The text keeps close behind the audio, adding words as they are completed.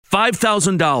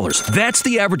$5,000. That's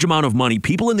the average amount of money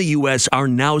people in the U.S. are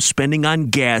now spending on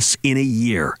gas in a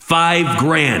year.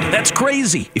 $5,000. That's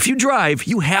crazy. If you drive,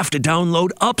 you have to download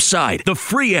Upside, the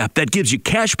free app that gives you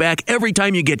cash back every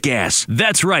time you get gas.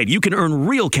 That's right. You can earn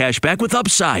real cash back with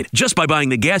Upside just by buying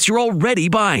the gas you're already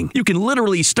buying. You can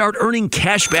literally start earning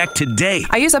cash back today.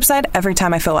 I use Upside every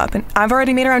time I fill up, and I've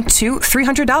already made around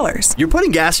 $300. You're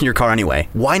putting gas in your car anyway.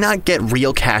 Why not get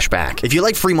real cash back? If you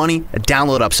like free money,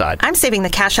 download Upside. I'm saving the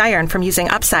cash I earn from using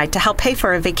Upside to help pay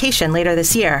for a vacation later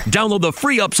this year. Download the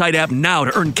free Upside app now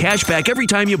to earn cash back every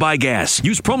time you buy gas.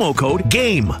 Use promo code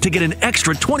GAME to get an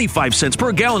extra 25 cents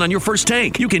per gallon on your first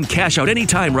tank. You can cash out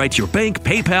anytime right to your bank,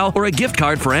 PayPal, or a gift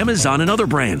card for Amazon and other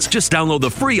brands. Just download the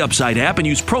free Upside app and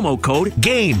use promo code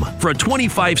GAME for a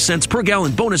 25 cents per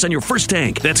gallon bonus on your first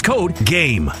tank. That's code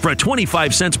GAME for a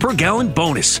 25 cents per gallon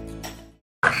bonus.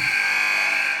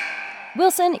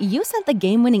 Wilson, you sent the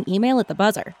game-winning email at the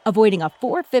buzzer, avoiding a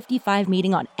 4:55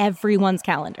 meeting on everyone's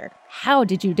calendar. How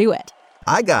did you do it?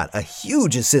 I got a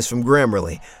huge assist from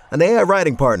Grammarly, an AI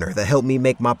writing partner that helped me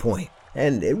make my point.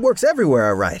 And it works everywhere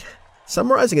I write.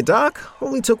 Summarizing a doc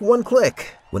only took one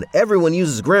click. When everyone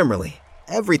uses Grammarly,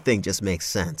 everything just makes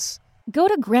sense. Go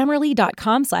to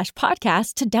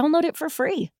Grammarly.com/podcast to download it for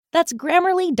free. That's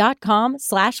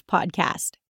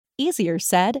Grammarly.com/podcast. Easier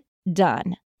said,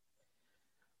 done.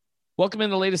 Welcome in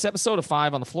the latest episode of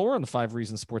 5 on the Floor on the 5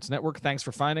 Reasons Sports Network. Thanks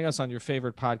for finding us on your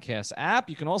favorite podcast app.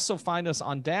 You can also find us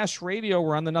on Dash Radio.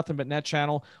 We're on the Nothing But Net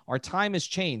channel. Our time has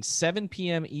changed, 7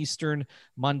 p.m. Eastern,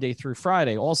 Monday through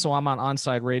Friday. Also, I'm on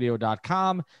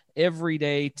OnSideRadio.com every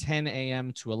day, 10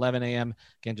 a.m. to 11 a.m.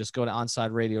 Again, just go to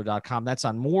OnSideRadio.com. That's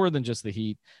on more than just the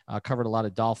Heat. Covered a lot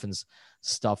of Dolphins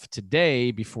stuff today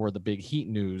before the big Heat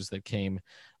news that came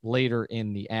later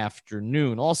in the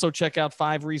afternoon. Also, check out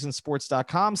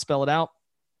 5reasonsports.com. Spell it out.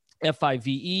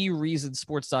 FIVE,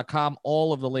 reasonsports.com.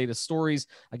 All of the latest stories.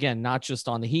 Again, not just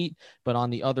on the Heat, but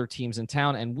on the other teams in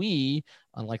town. And we,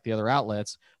 unlike the other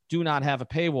outlets, do not have a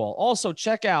paywall. Also,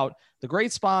 check out the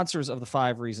great sponsors of the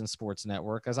 5 Reasons Sports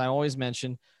Network. As I always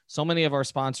mention, so many of our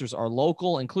sponsors are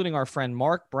local, including our friend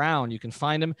Mark Brown. You can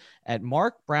find him at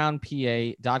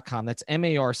markbrownpa.com. That's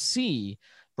MARC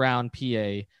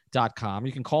brownpa.com.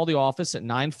 You can call the office at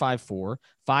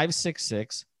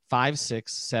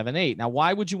 954-566-5678. Now,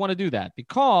 why would you want to do that?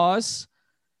 Because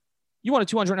you want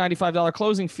a $295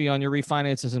 closing fee on your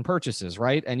refinances and purchases,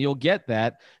 right? And you'll get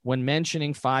that when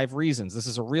mentioning 5 Reasons. This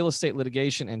is a real estate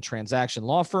litigation and transaction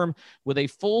law firm with a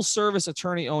full-service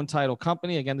attorney-owned title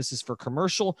company. Again, this is for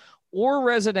commercial or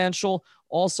residential.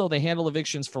 Also, they handle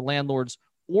evictions for landlords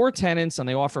or tenants, and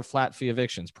they offer flat fee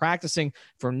evictions. Practicing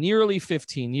for nearly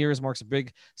 15 years. Mark's a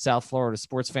big South Florida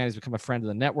sports fan. He's become a friend of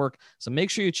the network. So make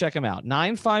sure you check him out.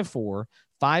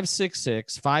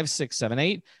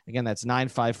 954-566-5678. Again, that's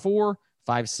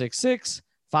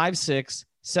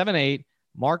 954-566-5678.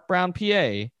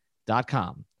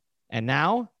 MarkBrownPA.com. And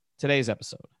now, today's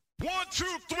episode. 1, 2,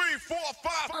 3, 4,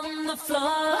 5 on the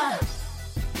floor.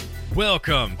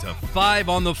 Welcome to 5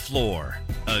 on the Floor,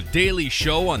 a daily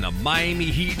show on the Miami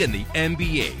Heat and the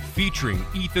NBA featuring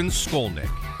Ethan Skolnick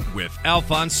with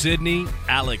Alphonse Sidney,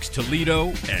 Alex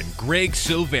Toledo, and Greg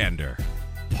Sylvander.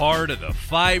 Part of the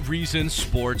 5 Reasons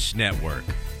Sports Network.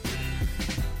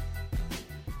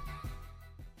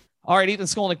 All right, Ethan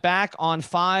Skolnick back on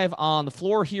 5 on the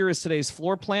Floor. Here is today's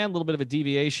floor plan. A little bit of a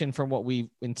deviation from what we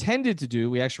intended to do.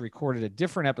 We actually recorded a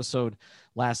different episode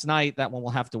last night. That one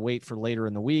will have to wait for later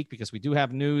in the week because we do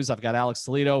have news. I've got Alex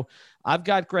Toledo. I've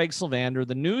got Greg Sylvander.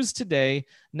 The news today,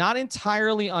 not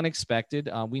entirely unexpected.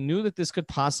 We knew that this could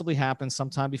possibly happen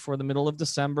sometime before the middle of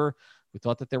December. We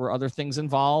thought that there were other things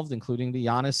involved, including the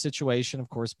Giannis situation. Of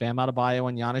course, Bam Adebayo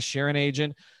and Giannis share an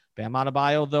agent. Bam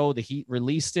Adebayo, though, the Heat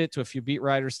released it to a few beat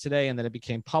writers today, and then it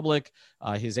became public.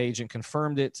 His agent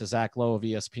confirmed it to Zach Lowe of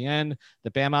ESPN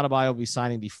that Bam Adebayo will be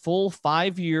signing the full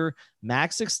 5-year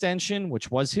max extension,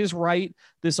 which was his right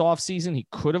this offseason. He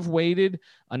could have waited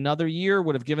another year,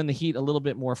 would have given the Heat a little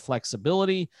bit more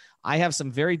flexibility. I have some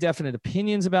very definite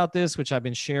opinions about this, which I've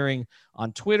been sharing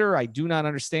on Twitter. I do not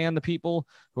understand the people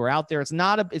who are out there. It's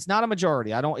not a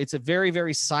majority. It's a very,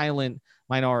 very silent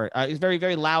minority. It's very,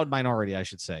 very loud minority, I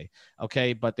should say.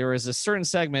 Okay. But there is a certain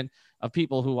segment of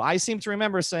people who I seem to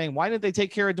remember saying, why did they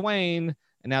take care of Dwayne?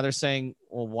 And now they're saying,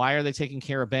 well, why are they taking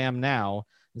care of Bam now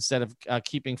instead of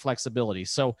keeping flexibility?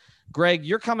 So Greg,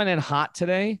 you're coming in hot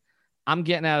today. I'm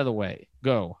getting out of the way.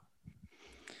 Go.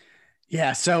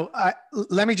 Yeah. So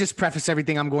let me just preface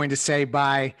everything I'm going to say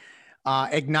by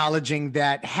acknowledging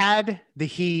that had the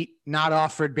Heat not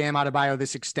offered Bam Adebayo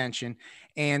this extension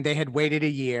and they had waited a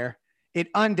year it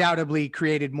undoubtedly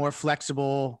created more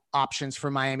flexible options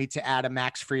for Miami to add a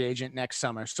max free agent next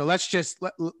summer. So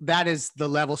that is the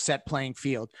level set playing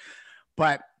field.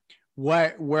 But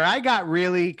where I got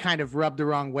really kind of rubbed the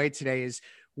wrong way today is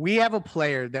we have a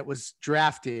player that was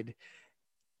drafted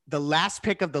the last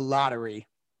pick of the lottery,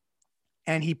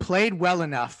 and he played well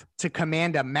enough to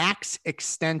command a max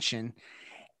extension.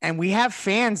 And we have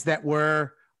fans that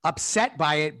were upset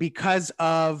by it because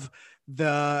of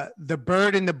the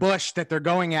bird in the bush that they're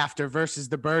going after versus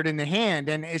the bird in the hand.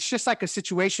 And it's just like a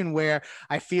situation where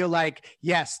I feel like,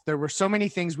 yes, there were so many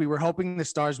things we were hoping the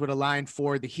stars would align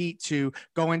for the Heat to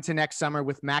go into next summer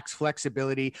with max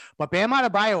flexibility, but Bam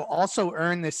Adebayo also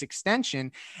earned this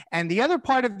extension. And the other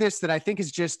part of this that I think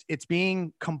is just, it's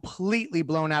being completely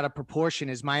blown out of proportion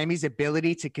is Miami's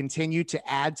ability to continue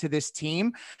to add to this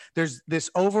team. There's this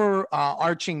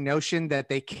overarching notion that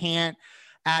they can't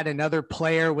add another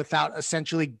player without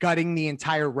essentially gutting the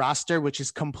entire roster, which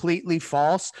is completely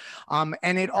false.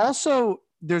 And it also,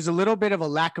 there's a little bit of a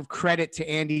lack of credit to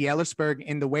Andy Ellisberg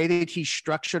in the way that he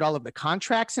structured all of the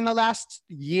contracts in the last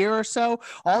year or so,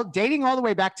 dating all the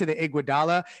way back to the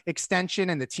Iguodala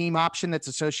extension and the team option that's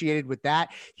associated with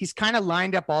that. He's kind of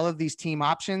lined up all of these team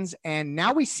options, and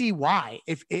now we see why.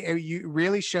 If it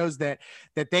really shows that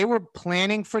they were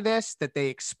planning for this, that they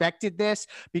expected this,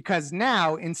 because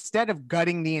now instead of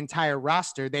gutting the entire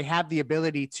roster, they have the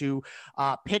ability to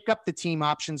pick up the team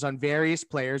options on various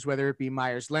players, whether it be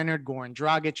Myers Leonard, Goran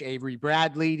Dragic, Avery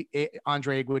Bradley,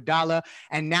 Andre Iguodala,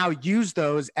 and now use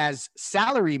those as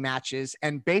salary matches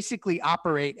and basically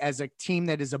operate as a team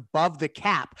that is above the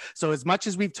cap. So as much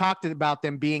as we've talked about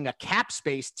them being a cap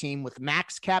space team with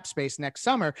max cap space next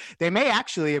summer, they may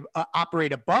actually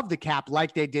operate above the cap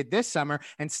like they did this summer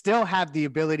and still have the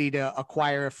ability to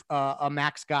acquire a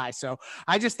max guy. So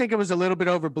I just think it was a little bit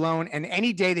overblown, and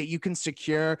any day that you can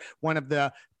secure one of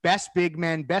the best big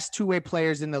men, best two-way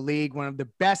players in the league, one of the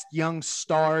best young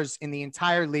stars in the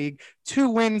entire league, 2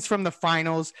 wins from the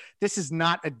finals. This is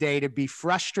not a day to be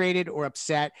frustrated or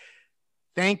upset.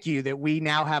 Thank you that we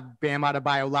now have Bam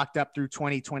Adebayo locked up through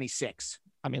 2026.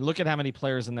 I mean, look at how many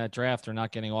players in that draft are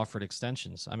not getting offered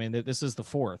extensions. I mean, this is the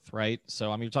 4th, right?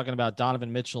 So, I mean, you're talking about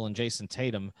Donovan Mitchell and Jason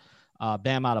Tatum.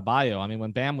 Bam Adebayo. I mean, when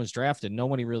Bam was drafted,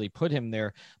 nobody really put him there.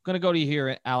 I'm going to go to you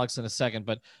here, Alex, in a second,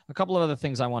 but a couple of other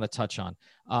things I want to touch on.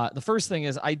 The first thing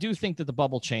is I do think that the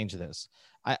bubble changed this.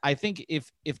 I think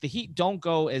if the Heat don't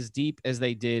go as deep as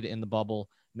they did in the bubble,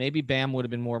 maybe Bam would have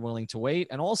been more willing to wait.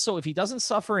 And also, if he doesn't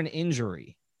suffer an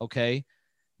injury, okay,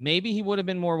 maybe he would have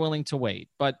been more willing to wait.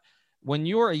 But when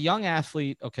you're a young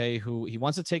athlete, okay, who he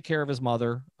wants to take care of his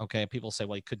mother, okay, people say,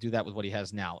 well, he could do that with what he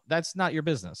has now. That's not your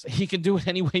business. He can do it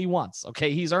any way he wants,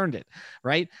 okay? He's earned it,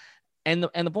 right? And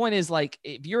the point is, like,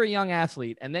 if you're a young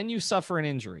athlete and then you suffer an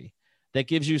injury that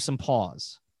gives you some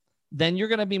pause, then you're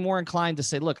going to be more inclined to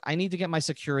say, look, I need to get my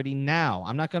security now.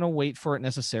 I'm not going to wait for it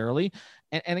necessarily.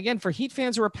 And again, for Heat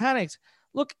fans who are panicked,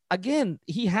 look, again,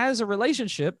 he has a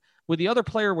relationship with the other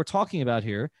player we're talking about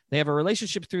here. They have a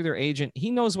relationship through their agent. He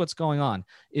knows what's going on.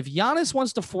 If Giannis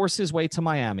wants to force his way to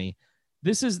Miami,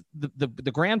 this is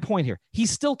the grand point here. He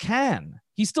still can.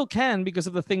 He still can because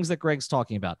of the things that Greg's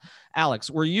talking about. Alex,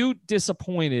 were you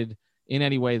disappointed in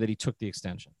any way that he took the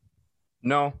extension?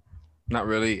 No, not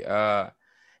really.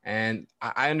 And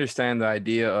I understand the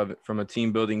idea of it from a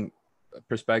team building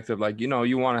perspective. Like, you know,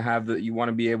 you want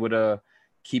to be able to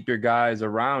keep your guys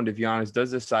around if Giannis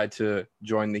does decide to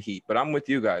join the Heat. But I'm with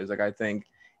you guys. Like, I think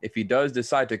if he does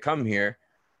decide to come here,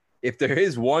 if there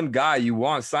is one guy you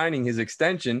want signing his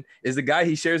extension, is the guy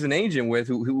he shares an agent with,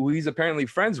 who he's apparently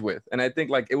friends with. And I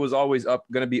think, like, it was always going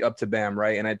to be up to Bam,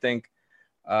 right? And I think,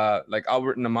 like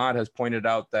Albert and Ahmad has pointed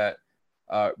out that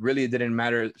really it didn't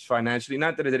matter financially.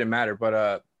 Not that it didn't matter,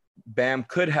 but Bam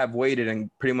could have waited and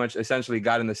pretty much essentially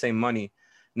gotten the same money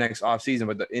next offseason,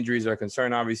 but the injuries are a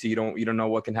concern. Obviously, you don't know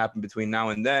what can happen between now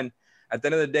and then. At the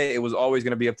end of the day, it was always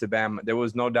going to be up to Bam. There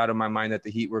was no doubt in my mind that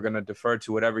the Heat were going to defer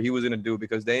to whatever he was going to do,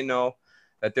 because they know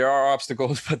that there are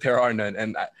obstacles, but there are none.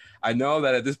 And I know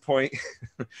that at this point,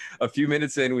 a few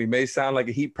minutes in, we may sound like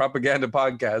a Heat propaganda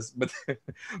podcast,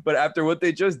 but after what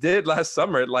they just did last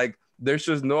summer, like, there's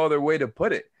just no other way to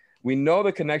put it. We know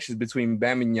the connections between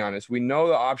Bam and Giannis. We know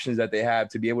the options that they have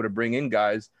to be able to bring in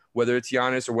guys, whether it's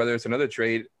Giannis or whether it's another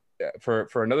trade for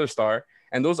another star.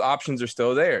 And those options are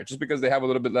still there. Just because they have a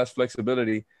little bit less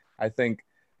flexibility, I think,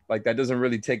 like, that doesn't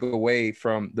really take away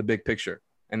from the big picture.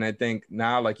 And I think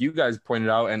now, like you guys pointed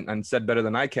out and said better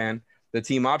than I can, the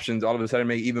team options all of a sudden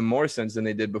make even more sense than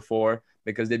they did before,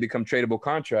 because they become tradable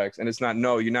contracts. And it's not,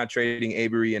 no, you're not trading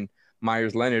Avery and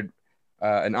Myers Leonard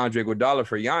and Andre Iguodala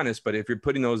for Giannis. But if you're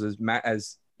putting those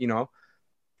as you know,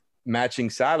 matching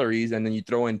salaries, and then you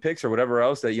throw in picks or whatever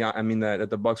else that that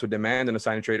the Bucks would demand in a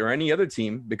sign and trade, or any other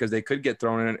team, because they could get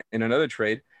thrown in another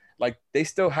trade. Like, they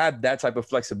still had that type of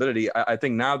flexibility. I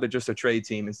think now they're just a trade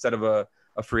team instead of a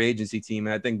free agency team,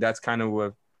 and I think that's kind of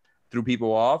what threw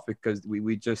people off, because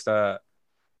we just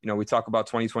we talk about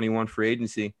 2021 free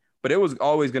agency, but it was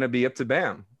always going to be up to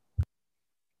Bam.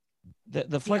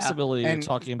 The flexibility you're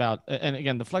talking about, and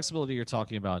again, the flexibility you're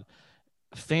talking about,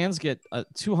 fans get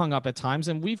too hung up at times,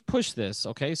 and we've pushed this,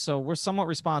 okay? So we're somewhat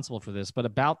responsible for this, but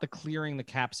about the clearing the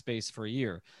cap space for a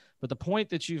year. But the point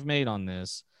that you've made on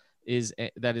this is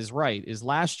that is right, is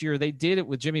last year they did it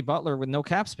with Jimmy Butler with no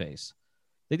cap space.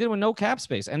 They did it with no cap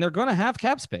space, and they're going to have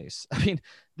cap space. I mean,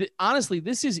 honestly,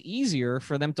 this is easier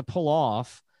for them to pull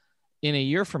off in a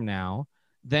year from now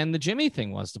than the Jimmy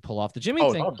thing was to pull off. The Jimmy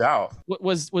thing no doubt.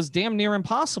 was damn near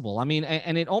impossible. I mean,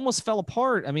 and it almost fell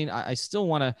apart. I mean, I still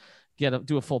want to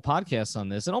do a full podcast on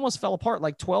this. It almost fell apart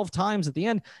like 12 times at the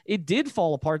end. It did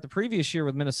fall apart the previous year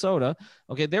with Minnesota.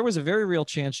 Okay, there was a very real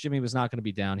chance Jimmy was not going to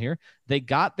be down here. They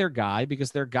got their guy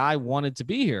because their guy wanted to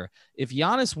be here. If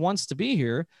Giannis wants to be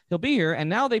here, he'll be here. And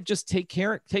now they've just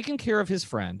taken care of his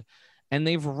friend, and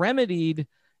they've remedied.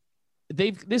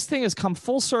 This thing has come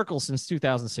full circle since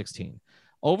 2016.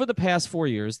 Over the past 4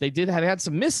 years, they had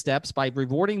some missteps by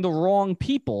rewarding the wrong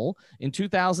people in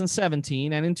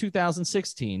 2017 and in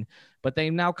 2016, but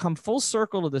they've now come full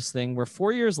circle to this thing where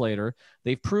 4 years later,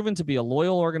 they've proven to be a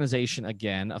loyal organization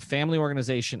again, a family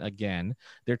organization again.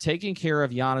 They're taking care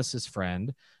of Giannis's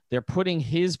friend. They're putting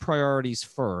his priorities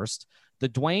first. The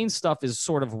Dwayne stuff is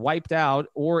sort of wiped out,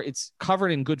 or it's covered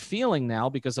in good feeling now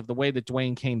because of the way that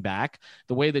Dwayne came back,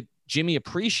 the way that Jimmy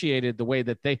appreciated the way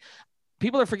that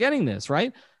people are forgetting this,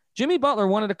 right? Jimmy Butler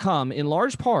wanted to come in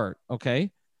large part,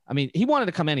 okay? I mean, he wanted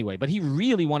to come anyway, but he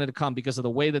really wanted to come because of the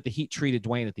way that the Heat treated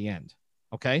Dwayne at the end,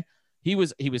 okay? He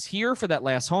was here for that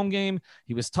last home game.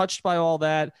 He was touched by all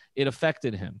that. It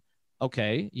affected him.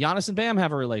 Okay, Giannis and Bam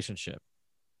have a relationship.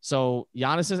 So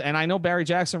Giannis and I know Barry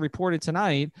Jackson reported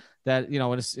tonight that, I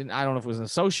don't know if it was an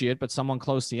associate, but someone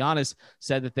close to Giannis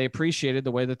said that they appreciated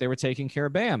the way that they were taking care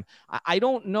of Bam. I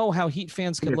don't know how Heat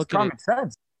fans can look at it.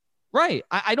 Sense. Right.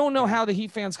 I don't know how the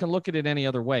Heat fans can look at it any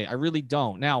other way. I really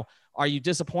don't. Now, are you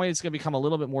disappointed it's going to become a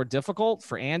little bit more difficult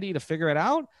for Andy to figure it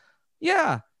out?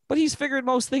 Yeah, but he's figured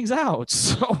most things out.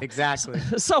 So exactly.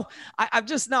 So I'm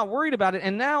just not worried about it.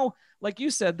 And now, like you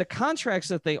said, the contracts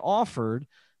that they offered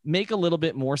make a little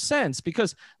bit more sense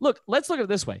because, look, let's look at it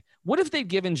this way. What if they'd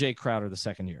given Jay Crowder the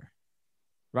second year,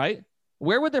 right?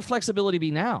 Where would their flexibility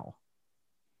be now?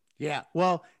 Yeah.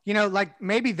 Well, like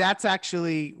maybe that's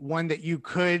actually one that you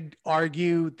could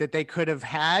argue that they could have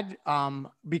had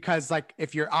because like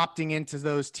if you're opting into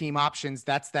those team options,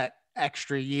 that's that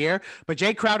extra year, but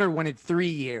Jay Crowder wanted 3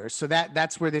 years. So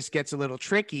that's where this gets a little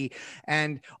tricky.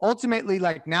 And ultimately,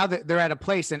 like now that they're at a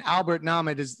place, and Albert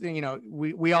Nahmad is,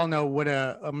 we all know what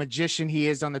a magician he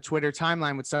is on the Twitter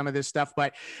timeline with some of this stuff,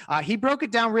 but he broke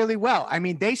it down really well. I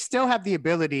mean, they still have the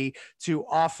ability to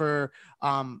offer,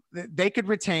 they could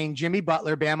retain Jimmy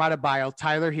Butler, Bam Adebayo,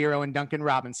 Tyler Hero, and Duncan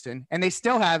Robinson, and they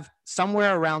still have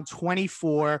somewhere around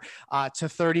 $24 to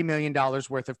 $30 million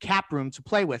worth of cap room to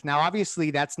play with. Now,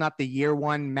 obviously, that's not the year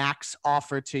one max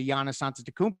offer to Giannis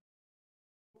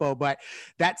Antetokounmpo, but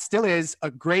that still is a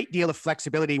great deal of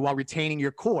flexibility while retaining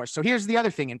your core. So here's the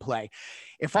other thing in play.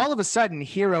 If all of a sudden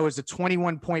Hero is a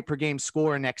 21 point per game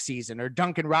scorer next season, or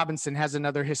Duncan Robinson has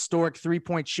another historic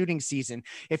 3-point shooting season,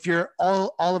 if you're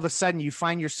all of a sudden you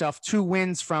find yourself 2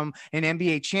 wins from an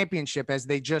NBA championship as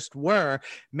they just were,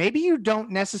 maybe you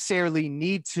don't necessarily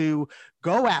need to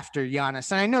go after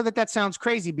Giannis. And I know that sounds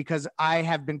crazy because I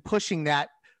have been pushing that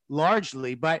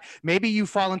largely, but maybe you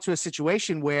fall into a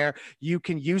situation where you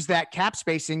can use that cap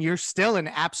space and you're still an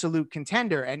absolute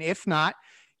contender. And if not,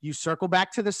 you circle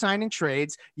back to the sign and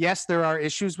trades. Yes, there are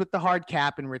issues with the hard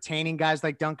cap and retaining guys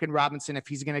like Duncan Robinson if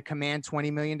he's going to command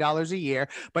 $20 million a year,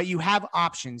 but you have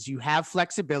options, you have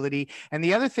flexibility. And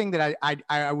the other thing that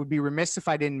I would be remiss if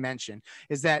I didn't mention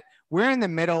is that we're in the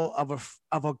middle of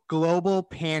a global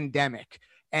pandemic.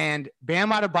 And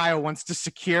Bam Adebayo wants to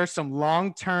secure some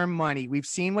long-term money. We've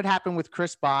seen what happened with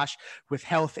Chris Bosh with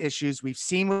health issues. We've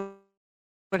seen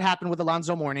what happened with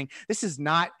Alonzo Mourning. This is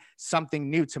not something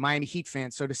new to Miami Heat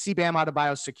fans. So to see Bam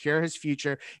Adebayo secure his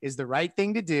future is the right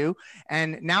thing to do.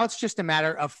 And now it's just a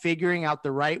matter of figuring out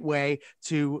the right way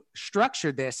to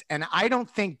structure this. And I don't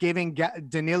think giving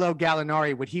Danilo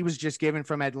Gallinari what he was just given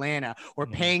from Atlanta, or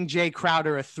paying Jay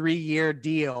Crowder a 3-year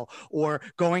deal, or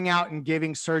going out and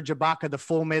giving Serge Ibaka the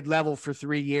full mid-level for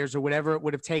 3 years, or whatever it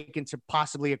would have taken to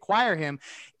possibly acquire him,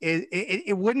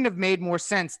 it wouldn't have made more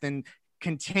sense than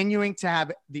continuing to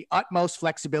have the utmost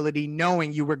flexibility,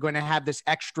 knowing you were going to have this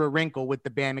extra wrinkle with the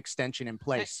Bam extension in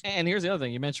place. And here's the other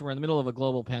thing. You mentioned we're in the middle of a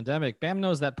global pandemic. Bam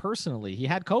knows that personally. He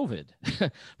had COVID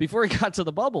before he got to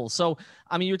the bubble. So,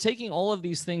 I mean, you're taking all of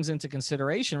these things into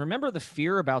consideration. Remember the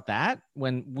fear about that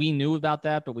when we knew about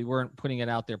that, but we weren't putting it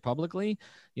out there publicly,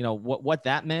 you know, what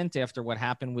that meant after what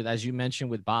happened with, as you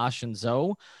mentioned, with Bosch and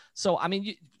Zoe. So, I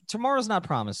mean, tomorrow's not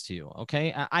promised to you.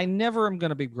 Okay. I never am going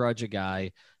to begrudge a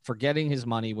guy for getting his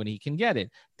money when he can get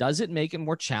it. Does it make it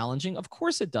more challenging? Of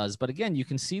course it does. But again, you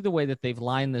can see the way that they've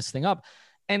lined this thing up.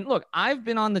 And look, I've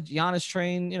been on the Giannis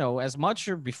train, you know, as much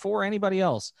or before anybody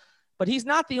else, but he's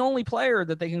not the only player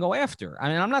that they can go after. I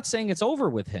mean, I'm not saying it's over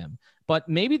with him, but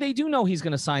maybe they do know he's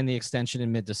going to sign the extension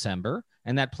in mid-December,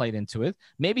 and that played into it.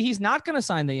 Maybe he's not going to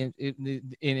sign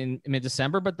in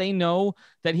mid-December, but they know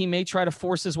that he may try to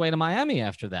force his way to Miami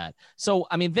after that. So,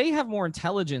 I mean, they have more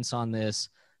intelligence on this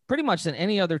pretty much than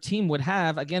any other team would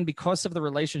have, again, because of the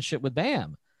relationship with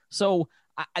Bam. So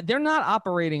they're not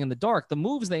operating in the dark. The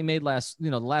moves they made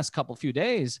the last few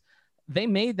days, they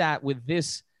made that with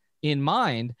this in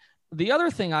mind. The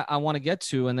other thing I want to get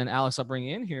to, and then Alex, I'll bring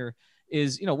you in here,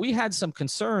 is, you know, we had some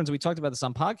concerns. We talked about this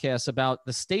on podcasts about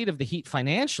the state of the Heat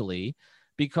financially,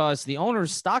 because the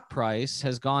owner's stock price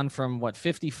has gone from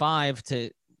 55 to,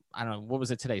 I don't know, what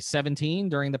was it today? 17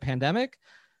 during the pandemic.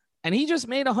 And he just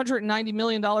made $190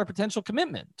 million potential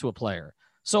commitment to a player.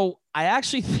 So I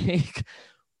actually think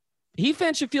Heat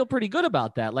fans should feel pretty good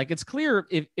about that. Like, it's clear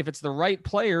if it's the right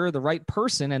player, the right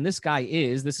person, and this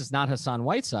is not Hassan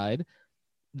Whiteside,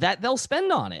 that they'll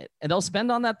spend on it, and they'll spend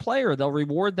on that player. They'll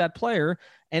reward that player.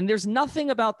 And there's nothing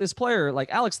about this player, like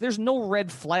Alex, there's no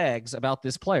red flags about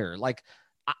this player. Like,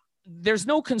 there's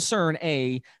no concern,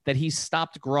 that he's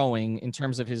stopped growing in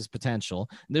terms of his potential.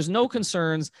 There's no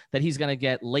concerns that he's going to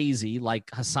get lazy like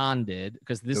Hassan did,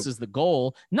 because this is the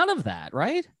goal. None of that,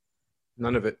 right?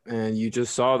 None of it. And you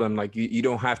just saw them. Like, you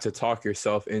don't have to talk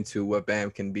yourself into what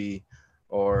Bam can be.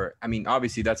 Or, I mean,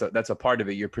 obviously that's a part of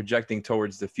it. You're projecting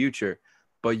towards the future,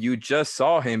 but you just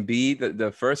saw him be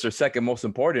the first or second most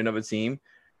important of a team,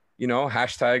 you know,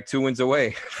 # 2 wins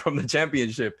away from the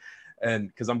championship. And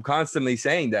because I'm constantly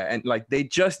saying that, and like, they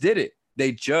just did it.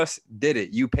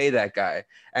 You pay that guy.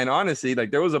 And honestly,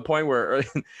 like, there was a point where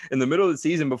in the middle of the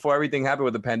season, before everything happened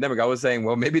with the pandemic, I was saying,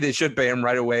 well, maybe they should pay him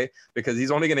right away, because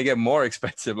he's only going to get more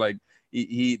expensive. Like,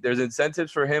 there's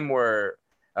incentives for him where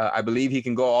I believe he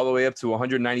can go all the way up to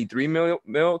 193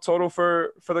 mil total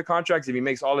for the contracts if he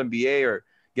makes all NBA or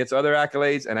gets other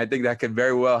accolades. And I think that could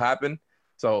very well happen.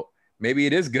 So maybe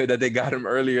it is good that they got him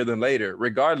earlier than later.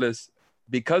 Regardless,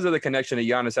 because of the connection to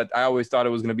Giannis, I always thought it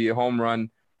was going to be a home run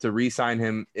to re-sign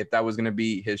him if that was going to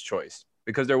be his choice,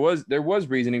 because there was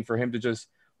reasoning for him to just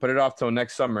put it off till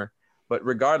next summer. But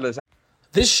regardless.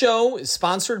 This show is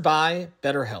sponsored by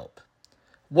BetterHelp.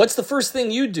 What's the first thing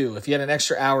you do if you had an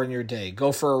extra hour in your day?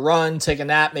 Go for a run, take a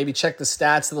nap, maybe check the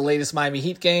stats of the latest Miami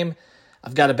Heat game?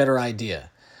 I've got a better idea.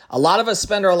 A lot of us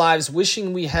spend our lives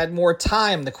wishing we had more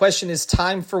time. The question is,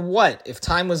 time for what? If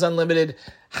time was unlimited,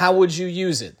 how would you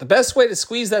use it? The best way to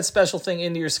squeeze that special thing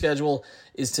into your schedule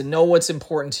is to know what's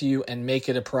important to you and make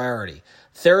it a priority.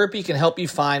 Therapy can help you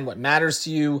find what matters to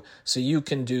you so you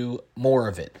can do more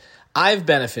of it. I've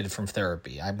benefited from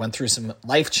therapy. I went through some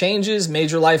life changes,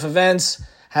 major life events,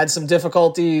 had some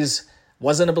difficulties,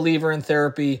 wasn't a believer in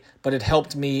therapy, but it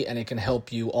helped me, and it can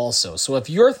help you also. So if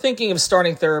you're thinking of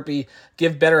starting therapy,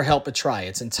 give BetterHelp a try.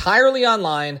 It's entirely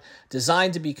online,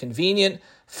 designed to be convenient,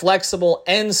 flexible,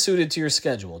 and suited to your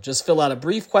schedule. Just fill out a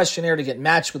brief questionnaire to get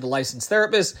matched with a licensed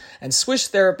therapist, and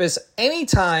switch therapists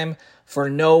anytime for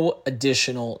no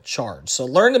additional charge. So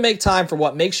learn to make time for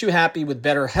what makes you happy with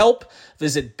BetterHelp.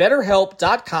 Visit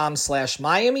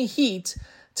BetterHelp.com/Miami Heat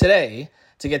today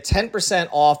to get 10%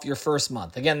 off your first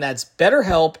month. Again, that's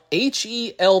BetterHelp,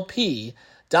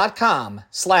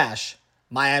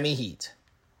 HELP.com/Miami Heat.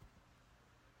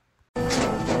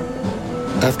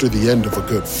 After the end of a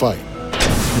good fight,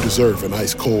 you deserve an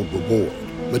ice-cold reward.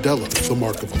 Modelo is the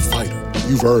mark of a fighter.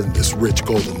 You've earned this rich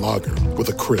golden lager with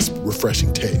a crisp,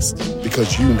 refreshing taste.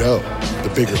 Because you know,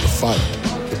 the bigger the fight,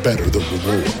 the better the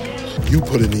reward. You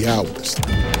put in the hours,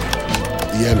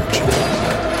 the energy,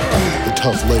 the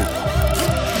tough labor.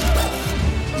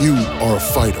 You are a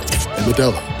fighter, and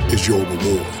Modelo is your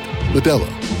reward. Modelo,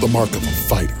 the mark of a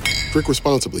fighter. Drink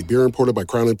responsibly. Beer imported by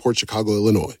Crown Imports, Chicago,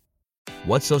 Illinois.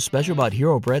 What's so special about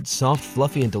Hero Bread's soft,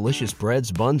 fluffy, and delicious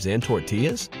breads, buns, and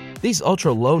tortillas? These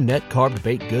ultra-low net-carb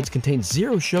baked goods contain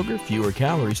zero sugar, fewer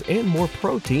calories, and more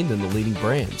protein than the leading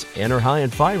brands, and are high in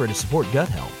fiber to support gut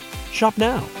health. Shop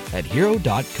now at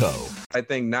Hero.co. I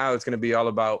think now it's going to be all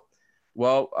about,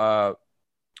 well,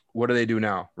 what do they do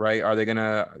now, right? Are they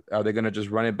gonna just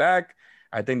run it back?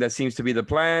 I think that seems to be the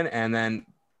plan. And then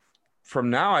from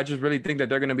now, I just really think that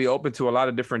they're going to be open to a lot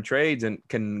of different trades and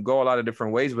can go a lot of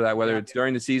different ways with that, whether it's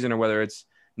during the season or whether it's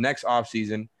next off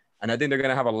season. And I think they're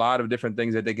going to have a lot of different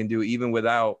things that they can do, even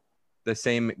without the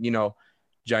same,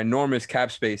 ginormous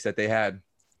cap space that they had.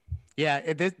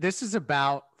 Yeah, this is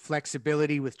about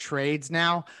flexibility with trades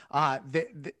now.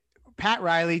 Pat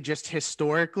Riley just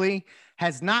historically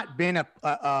has not been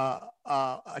a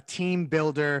team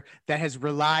builder that has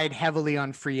relied heavily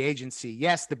on free agency.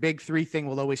 Yes, the big three thing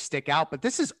will always stick out, but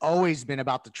this has always been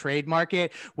about the trade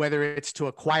market, whether it's to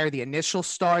acquire the initial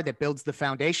star that builds the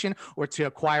foundation or to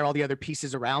acquire all the other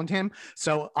pieces around him.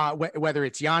 So whether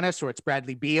it's Giannis or it's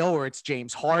Bradley Beal or it's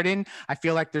James Harden, I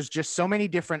feel like there's just so many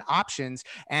different options,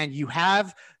 and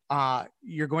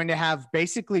you're going to have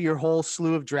basically your whole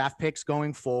slew of draft picks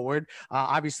going forward.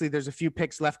 Obviously, there's a few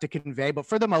picks left to convey, but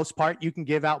for the most part, you can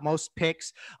give out most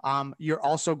picks. You're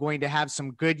also going to have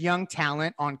some good young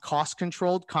talent on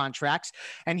cost-controlled contracts.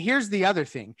 And here's the other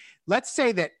thing. Let's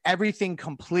say that everything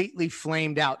completely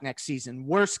flamed out next season.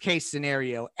 Worst case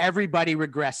scenario, everybody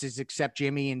regresses except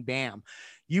Jimmy and Bam.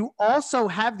 You also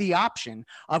have the option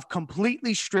of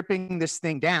completely stripping this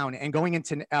thing down and going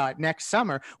into next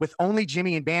summer with only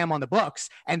Jimmy and Bam on the books.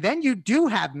 And then you do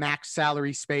have max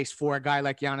salary space for a guy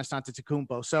like Giannis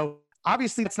Antetokounmpo. So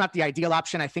obviously, that's not the ideal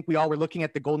option. I think we all were looking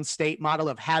at the Golden State model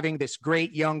of having this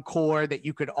great young core that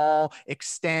you could all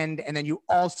extend, and then you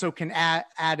also can add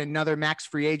another max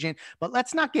free agent. But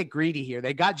let's not get greedy here.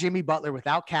 They got Jimmy Butler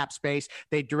without cap space.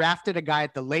 They drafted a guy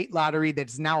at the late lottery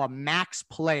that's now a max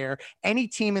player. Any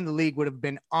team in the league would have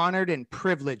been honored and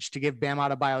privileged to give Bam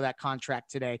Adebayo that contract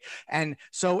today. And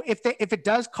so if it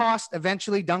does cost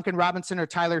eventually Duncan Robinson or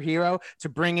Tyler Hero to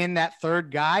bring in that third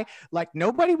guy, like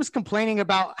nobody was complaining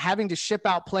about having to ship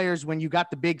out players when you got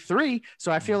the big three.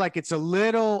 So I feel like it's a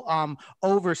little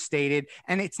overstated,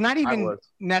 and it's not even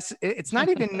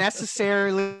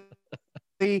necessarily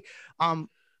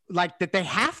like that they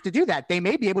have to do that. They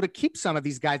may be able to keep some of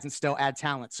these guys and still add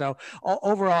talent. So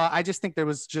overall, I just think there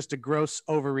was just a gross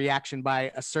overreaction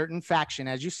by a certain faction,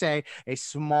 as you say, a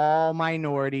small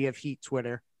minority of Heat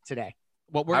Twitter today.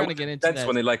 Well, we're going to get into that. That's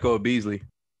when they let go of Beasley.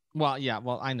 Well, yeah,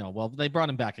 I know. Well, they brought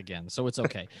him back again, so it's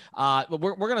okay. But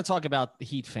we're going to talk about the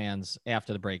Heat fans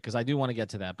after the break because I do want to get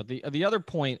to that. But the other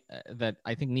point that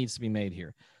I think needs to be made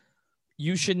here,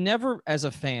 you should never, as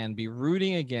a fan, be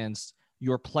rooting against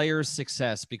your players'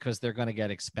 success because they're going to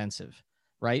get expensive,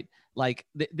 right? Like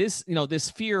this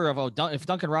fear of, if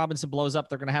Duncan Robinson blows up,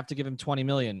 they're going to have to give him $20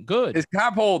 million. Good. His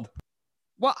cap hold.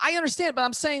 Well, I understand, but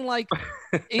I'm saying like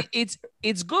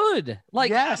it's good.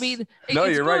 Like, yes. I mean, no,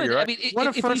 you're right. You're right. I mean, what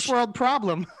a first world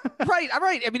problem. Right.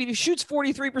 I mean, if he shoots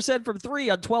 43% from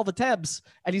 3 on 12 attempts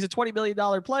and he's a $20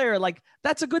 million player, like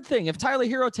that's a good thing. If Tyler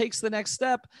Hero takes the next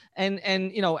step and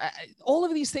all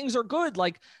of these things are good.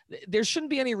 Like there shouldn't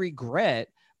be any regret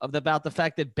about the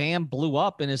fact that Bam blew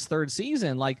up in his third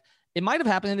season. Like it might have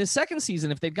happened in his second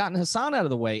season if they'd gotten Hassan out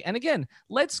of the way. And again,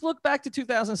 let's look back to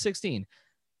 2016.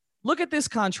 Look at this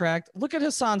contract. Look at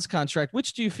Hassan's contract.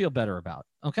 Which do you feel better about?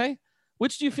 Okay.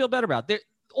 Which do you feel better about?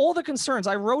 All the concerns,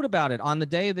 I wrote about it on the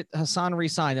day that Hassan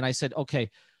re-signed. And I said,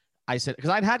 okay, because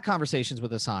I'd had conversations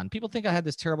with Hassan. People think I had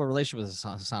this terrible relationship with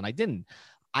Hassan. I didn't.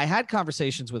 I had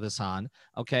conversations with Hassan.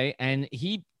 Okay. And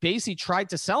he basically tried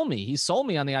to sell me. He sold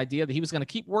me on the idea that he was going to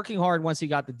keep working hard once he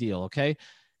got the deal. Okay.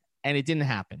 And it didn't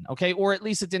happen. Okay. Or at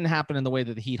least it didn't happen in the way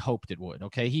that the Heat hoped it would.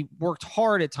 Okay. He worked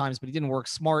hard at times, but he didn't work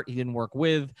smart. He didn't work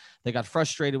with. They got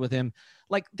frustrated with him.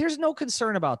 Like, there's no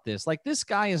concern about this. Like, this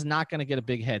guy is not going to get a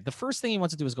big head. The first thing he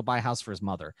wants to do is go buy a house for his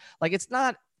mother. Like, it's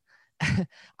not.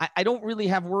 I don't really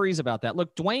have worries about that.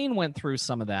 Look, Dwayne went through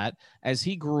some of that as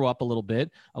he grew up a little bit.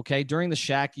 Okay. During the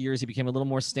Shaq years, he became a little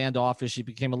more standoffish. He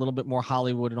became a little bit more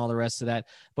Hollywood and all the rest of that.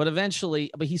 But eventually,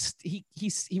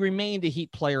 he remained a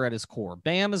Heat player at his core.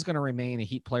 Bam is going to remain a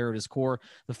Heat player at his core.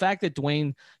 The fact that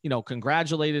Dwayne,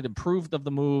 congratulated, approved of the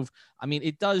move. I mean,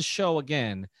 it does show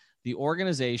again, the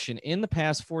organization in the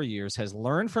past 4 years has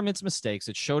learned from its mistakes.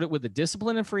 It showed it with the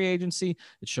discipline in free agency.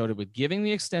 It showed it with giving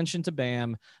the extension to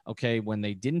Bam, okay, when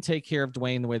they didn't take care of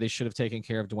Dwayne the way they should have taken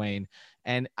care of Dwayne.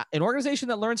 And an organization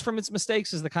that learns from its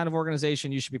mistakes is the kind of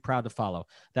organization you should be proud to follow.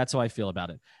 That's how I feel about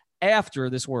it.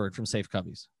 After this word from Safe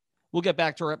Cubbies. We'll get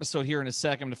back to our episode here in a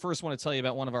second. But first, I want to tell you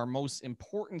about one of our most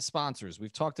important sponsors.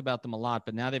 We've talked about them a lot,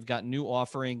 but now they've got new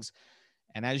offerings.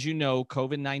 And as you know,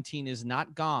 COVID-19 is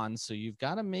not gone. So you've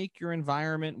got to make your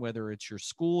environment, whether it's your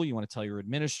school, you want to tell your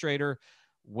administrator,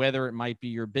 whether it might be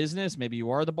your business, maybe you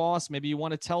are the boss, maybe you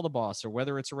want to tell the boss, or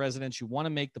whether it's a residence, you want to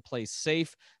make the place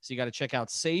safe. So you got to check out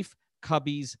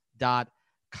safecubbies.com.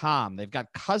 heatfans.com. They've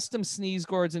got custom sneeze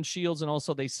guards and shields, and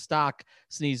also they stock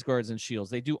sneeze guards and shields.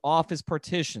 They do office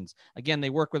partitions. Again, they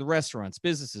work with restaurants,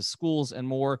 businesses, schools, and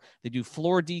more. They do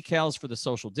floor decals for the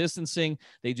social distancing.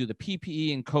 They do the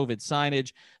PPE and COVID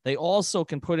signage. They also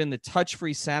can put in the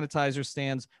touch-free sanitizer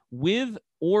stands with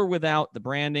or without the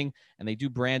branding, and they do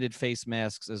branded face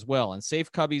masks as well. And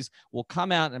Safe Cubbies will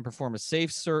come out and perform a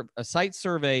site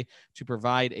survey to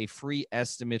provide a free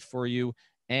estimate for you.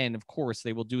 And of course,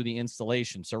 they will do the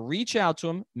installation. So reach out to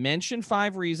them, mention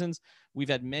 5 reasons. We've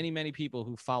had many, many people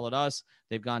who followed us.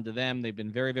 They've gone to them. They've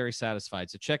been very, very satisfied.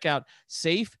 So check out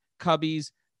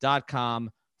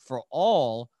safecubbies.com for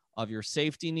all of your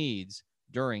safety needs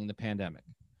during the pandemic.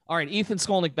 All right, Ethan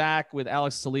Skolnick back with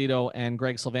Alex Toledo and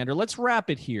Greg Sylvander. Let's wrap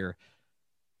it here.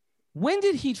 When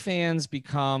did Heat fans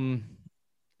become,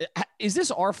 is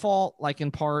this our fault, like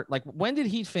in part? Like, when did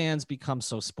Heat fans become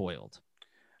so spoiled?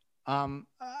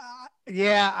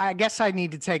 Yeah, I guess I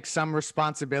need to take some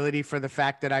responsibility for the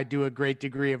fact that I do a great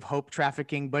degree of hope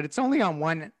trafficking, but it's only on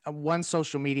one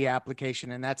social media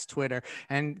application, and that's Twitter.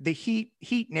 And the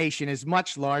Heat Nation is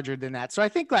much larger than that. So I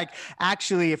think, like,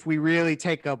 actually, if we really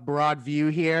take a broad view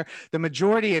here, the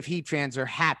majority of Heat fans are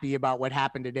happy about what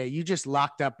happened today. You just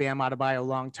locked up Bam Adebayo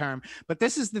long term. But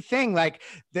this is the thing,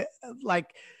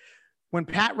 when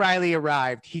Pat Riley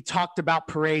arrived, he talked about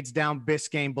parades down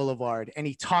Biscayne Boulevard, and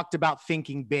he talked about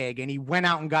thinking big, and he went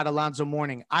out and got Alonzo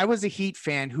Mourning. I was a Heat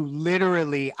fan who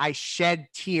I shed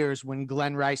tears when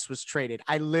Glenn Rice was traded.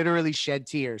 I literally shed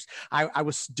tears. I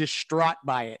was distraught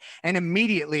by it. And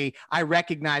immediately I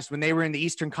recognized when they were in the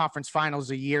Eastern Conference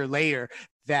Finals a year later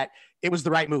that it was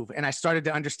the right move. And I started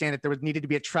to understand that there needed to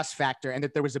be a trust factor and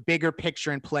that there was a bigger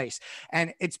picture in place.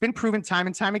 And it's been proven time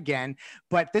and time again,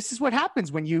 but this is what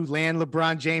happens when you land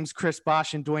LeBron James, Chris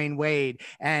Bosh, and Dwayne Wade.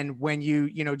 And when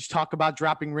you just talk about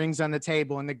dropping rings on the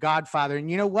table and the Godfather. And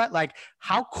you know what, like,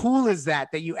 how cool is that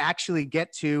you actually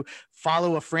get to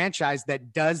follow a franchise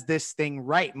that does this thing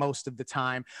right most of the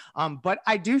time. But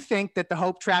I do think that the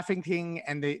hope trafficking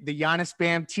and the Giannis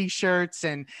Bam t-shirts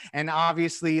and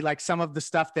obviously like some of the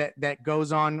stuff that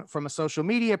goes on from a social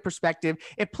media perspective,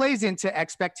 it plays into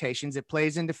expectations. It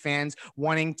plays into fans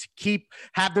wanting to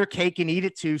have their cake and eat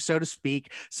it too, so to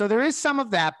speak. So there is some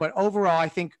of that, but overall, I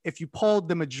think if you polled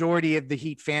the majority of the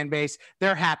Heat fan base,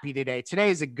 they're happy today. Today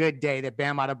is a good day that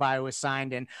Bam Adebayo was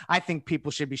signed, and I think people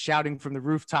should be shouting from the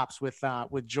rooftops with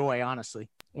joy, honestly.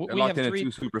 They're locked into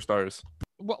 2 superstars.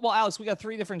 Well, Alex, we got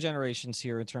 3 different generations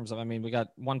here in terms of, we got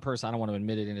one person, I don't want to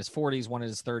admit it, in his 40s, one in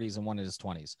his 30s, and one in his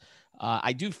 20s.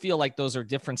 I do feel like those are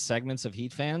different segments of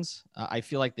Heat fans. I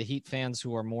feel like the Heat fans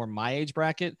who are more my age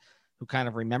bracket, who kind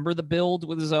of remember the build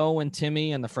with Zoe and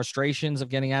Timmy and the frustrations of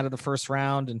getting out of the first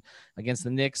round and against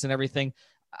the Knicks and everything.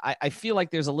 I feel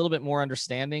like there's a little bit more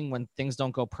understanding when things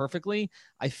don't go perfectly.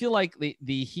 I feel like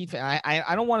the Heat fan,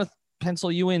 I don't want to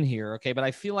pencil you in here, okay, but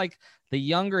I feel like the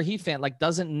younger Heat fan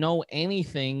doesn't know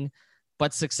anything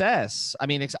but success. I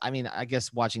I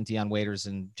guess watching Deion Waiters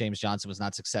and James Johnson was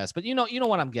not success, but you know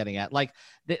what I'm getting at. Like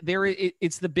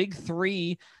it's the big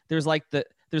 3. There's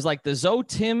the Zoe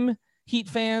Tim Heat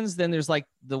fans, then there's like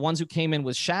the ones who came in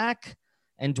with Shaq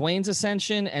and Dwayne's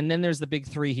ascension, and then there's the big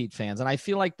 3 Heat fans. And I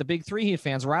feel like the big 3 Heat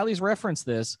fans, Riley's referenced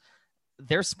this,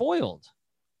 they're spoiled.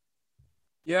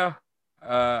 Yeah.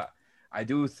 I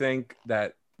do think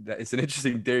that it's an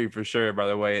interesting theory for sure, by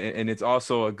the way. And it's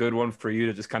also a good one for you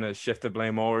to just kind of shift the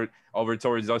blame over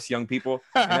towards us young people.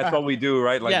 And that's what we do,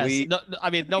 right? Like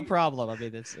yes, no problem.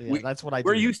 That's what I do.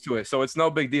 We're used to it. So it's no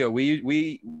big deal.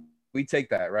 We take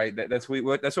that, right? That's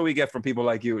what we get from people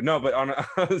like you. No, but on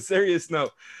a serious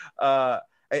note,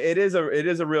 it is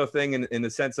a real thing in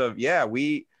the sense of,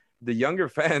 the younger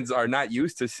fans are not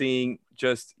used to seeing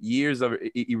just years of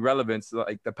irrelevance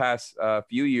like the past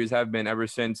few years have been ever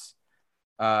since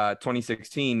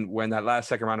 2016 when that last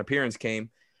second round appearance came.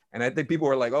 And I think people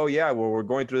were like, oh, yeah, well, we're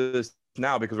going through this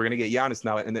now because we're going to get Giannis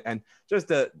now. And just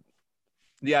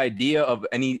the idea of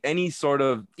any sort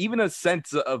of even a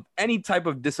sense of any type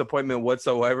of disappointment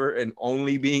whatsoever and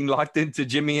only being locked into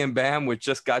Jimmy and Bam, which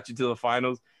just got you to the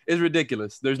finals, is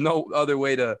ridiculous. There's no other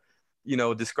way to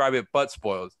describe it but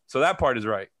spoiled. So that part is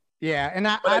right. Yeah, and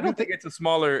I don't think it's a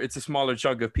smaller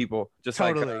chunk of people, just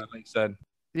totally. like you said.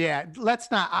 Yeah,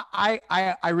 let's not.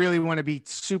 I really want to be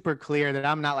super clear that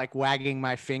I'm not like wagging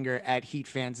my finger at Heat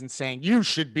fans and saying you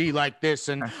should be like this,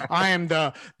 and I am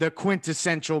the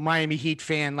quintessential Miami Heat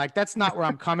fan. Like that's not where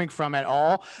I'm coming from at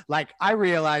all. Like I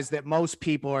realize that most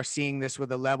people are seeing this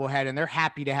with a level head, and they're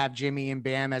happy to have Jimmy and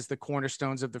Bam as the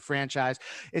cornerstones of the franchise.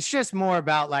 It's just more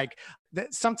about like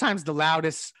sometimes the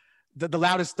loudest the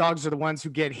loudest dogs are the ones who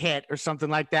get hit or something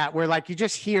like that, where like you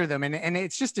just hear them. And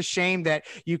it's just a shame that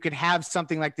you could have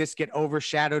something like this get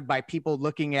overshadowed by people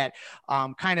looking at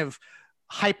kind of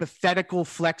hypothetical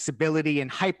flexibility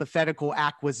and hypothetical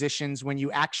acquisitions when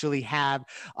you actually have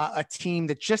a team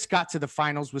that just got to the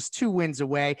finals, was 2 wins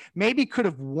away, maybe could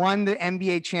have won the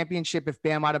NBA championship if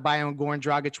Bam Adebayo and Goran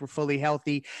Dragic were fully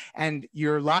healthy. And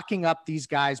you're locking up these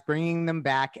guys, bringing them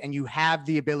back, and you have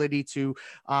the ability to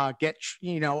get,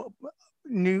 you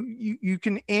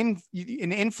can an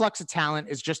influx of talent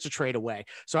is just a trade away.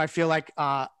 So I feel like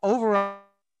overall,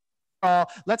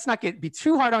 let's not be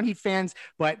too hard on Heat fans,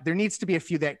 but there needs to be a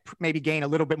few that maybe gain a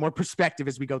little bit more perspective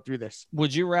as we go through this.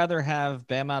 Would you rather have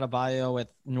Bam Adebayo at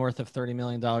north of $30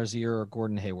 million a year or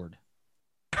Gordon Hayward?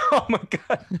 Oh my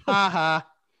God. Uh-huh.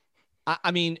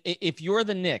 I mean, if you're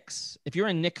the Knicks, if you're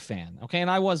a Knick fan, okay, and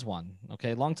I was one,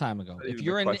 okay, a long time ago. If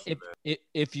you're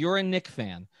a Knick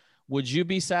fan, would you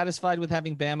be satisfied with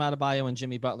having Bam Adebayo and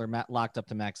Jimmy Butler locked up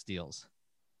to max deals?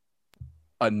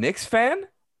 A Knicks fan?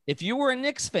 If you were a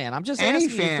Knicks fan, I'm just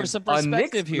asking you for some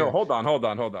perspective here. No, hold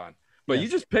on. But you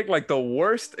just picked like the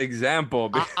worst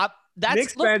example.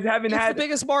 Knicks fans haven't had the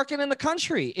biggest market in the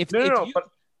country. They've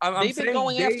been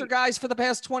going after guys for the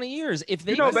past 20 years. If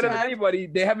they better than anybody,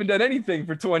 they haven't done anything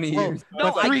for 20 years.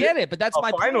 No, I get it, but that's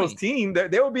my finals point. Team.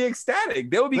 They will be ecstatic.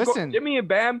 They will be. Jimmy and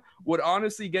Bam would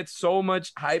honestly get so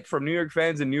much hype from New York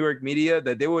fans and New York media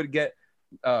that they would get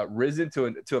risen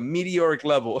to a meteoric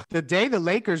level. The day the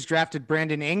Lakers drafted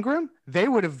Brandon Ingram, they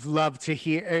would have loved to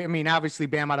hear. I mean, obviously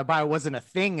Bam Adebayo wasn't a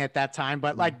thing at that time,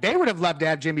 but like they would have loved to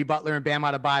have Jimmy Butler and Bam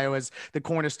Adebayo as the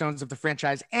cornerstones of the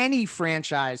franchise. Any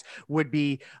franchise would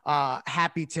be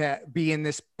happy to be in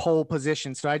this pole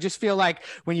position. So I just feel like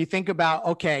when you think about,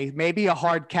 okay, maybe a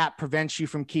hard cap prevents you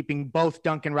from keeping both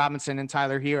Duncan Robinson and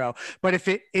Tyler Hero, but if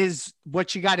it is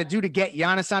what you got to do to get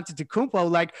Giannis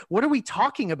Antetokounmpo, like what are we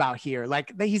talking about here? Like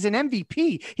he's an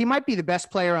MVP. He might be the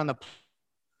best player on the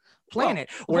planet.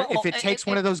 If it takes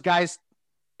one of those guys.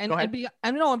 And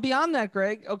beyond that,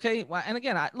 Greg, okay. Well, and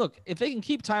again, look, if they can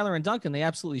keep Tyler and Duncan, they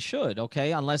absolutely should.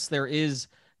 Okay. Unless there is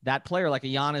that player like a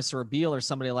Giannis or a Beal or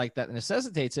somebody like that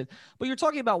necessitates it. But you're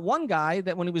talking about one guy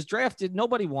that when he was drafted,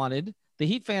 nobody wanted. The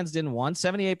Heat fans didn't want.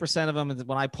 78% of them,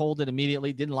 when I polled it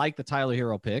immediately, didn't like the Tyler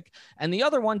Hero pick. And the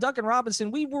other one, Duncan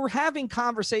Robinson, we were having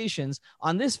conversations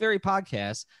on this very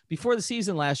podcast before the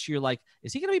season last year. Like,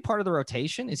 is he going to be part of the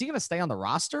rotation? Is he going to stay on the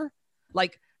roster?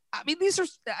 Like, I mean,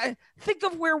 think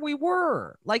of where we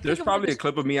were. Like, there's probably a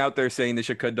clip of me out there saying they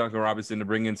should cut Duncan Robinson to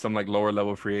bring in some like lower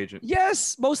level free agent.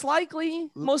 Yes, most likely.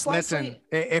 Listen,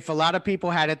 if a lot of people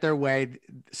had it their way,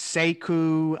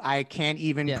 Sekou, I can't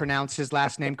even pronounce his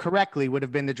last name correctly, would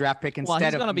have been the draft pick instead of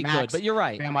Max. He's going to be good, but you're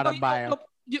right.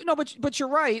 But you're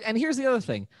right. And here's the other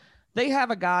thing. They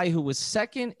have a guy who was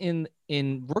second in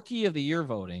Rookie of the Year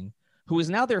voting, who is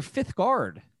now their 5th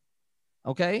guard.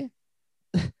 Okay?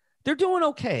 They're doing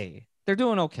okay.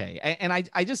 And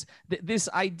I just, this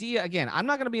idea, again, I'm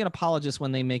not going to be an apologist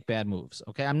when they make bad moves.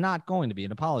 Okay. I'm not going to be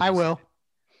an apologist. I will.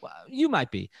 Well, you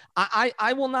might be.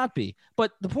 I will not be.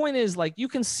 But the point is, like, you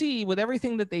can see with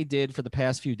everything that they did for the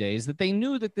past few days that they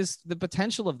knew that the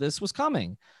potential of this was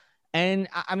coming. And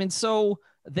I mean, so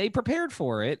they prepared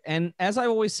for it. And as I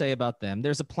always say about them,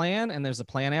 there's a plan and there's a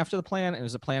plan after the plan, and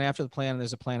there's a plan after the plan, and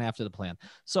there's a plan after the plan.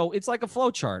 So it's like a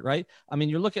flow chart, right? I mean,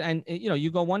 you're looking and, you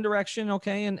go one direction.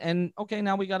 Okay. And okay,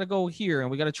 now we got to go here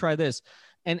and we got to try this.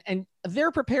 And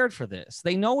they're prepared for this.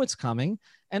 They know it's coming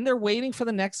and they're waiting for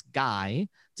the next guy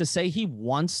to say he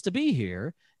wants to be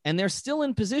here. And they're still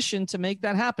in position to make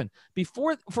that happen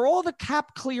for all the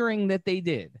cap clearing that they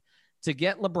did to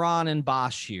get LeBron and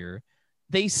Bosh here.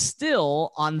 They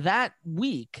still, on that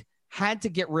week, had to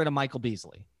get rid of Michael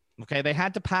Beasley. Okay, they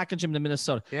had to package him to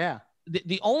Minnesota. Yeah.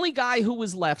 The only guy who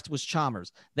was left was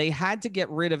Chalmers. They had to get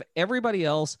rid of everybody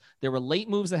else. There were late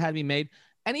moves that had to be made.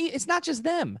 And it's not just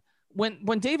them.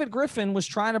 When David Griffin was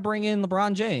trying to bring in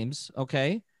LeBron James,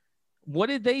 okay, what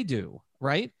did they do,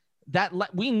 right?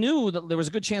 We knew that there was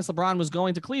a good chance LeBron was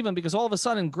going to Cleveland because all of a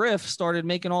sudden Griff started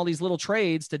making all these little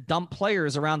trades to dump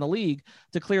players around the league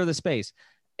to clear the space.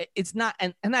 It's not,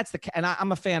 and that's and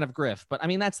I'm a fan of Griff, but I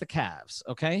mean, that's the Cavs.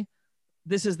 Okay.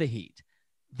 This is the Heat.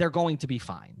 They're going to be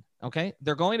fine. Okay.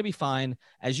 They're going to be fine.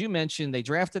 As you mentioned, they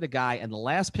drafted a guy in the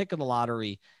last pick of the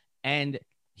lottery and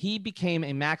he became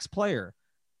a max player.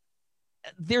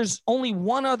 There's only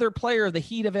one other player the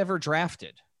Heat have ever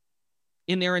drafted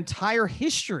in their entire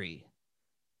history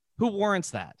who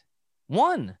warrants that.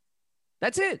 One.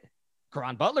 That's it.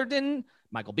 Caron Butler didn't.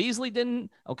 Michael Beasley didn't.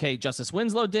 Okay. Justice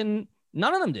Winslow didn't.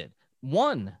 None of them did.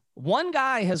 One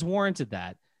guy has warranted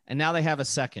that, and now they have a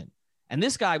second. And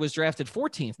this guy was drafted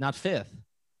 14th, not 5th.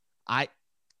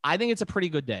 I think it's a pretty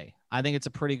good day.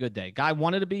 Guy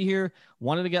wanted to be here,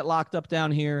 wanted to get locked up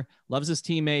down here, loves his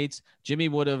teammates. Jimmy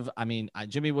would have, I don't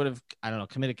know,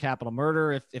 committed capital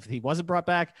murder if he wasn't brought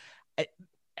back.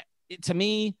 To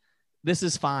me, this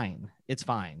is fine. It's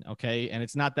fine. Okay. And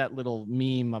it's not that little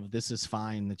meme of this is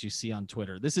fine that you see on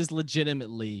Twitter. This is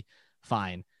legitimately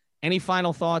fine. Any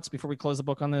final thoughts before we close the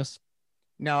book on this?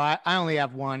 No, I only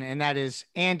have one, and that is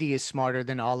Andy is smarter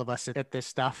than all of us at this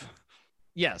stuff.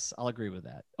 Yes, I'll agree with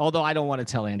that. Although I don't want to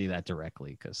tell Andy that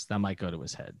directly because that might go to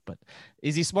his head. But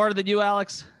is he smarter than you,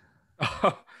 Alex?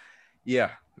 Yeah,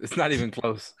 it's not even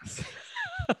close.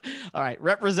 All right.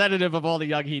 Representative of all the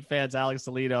Young Heat fans, Alex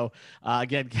Toledo.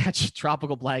 Again, catch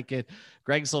Tropical Blanket,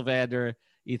 Greg Sylvander,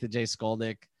 Ethan J.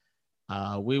 Skolnick.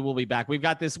 We will be back. We've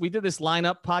got this. We did this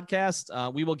lineup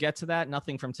podcast. We will get to that.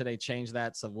 Nothing from today changed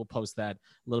that. So we'll post that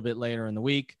a little bit later in the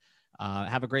week.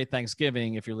 Have a great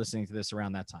Thanksgiving if you're listening to this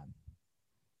around that time.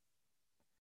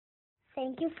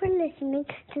 Thank you for listening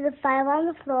to the Five on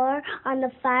the Floor on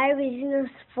the Five Regional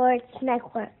Sports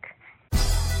Network.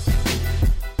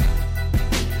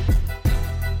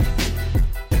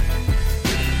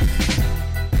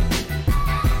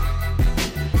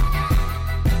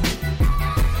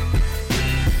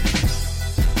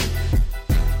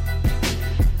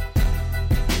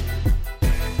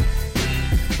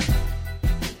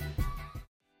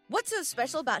 What's so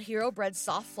special about Hero Bread's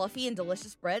soft, fluffy, and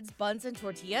delicious breads, buns, and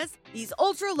tortillas? These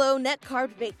ultra-low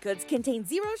net-carb baked goods contain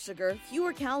zero sugar,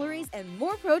 fewer calories, and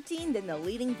more protein than the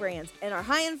leading brands, and are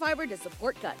high in fiber to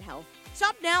support gut health.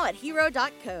 Shop now at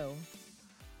Hero.co.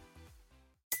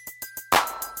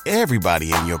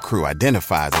 Everybody in your crew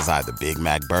identifies as either Big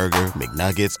Mac Burger,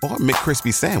 McNuggets, or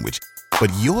McCrispy Sandwich.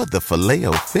 But you're the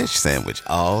Filet-O-Fish Sandwich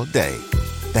all day.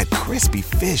 That crispy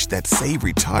fish, that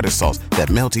savory tartar sauce, that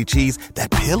melty cheese, that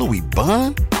pillowy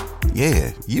bun.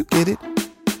 Yeah, you get it.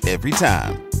 Every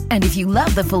time. And if you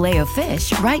love the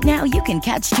Filet-O-Fish, right now you can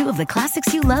catch two of the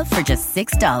classics you love for just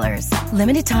 $6.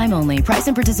 Limited time only. Price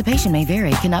and participation may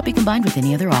vary. Cannot be combined with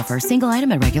any other offer. Single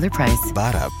item at regular price.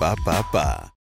 Ba-da-ba-ba-ba.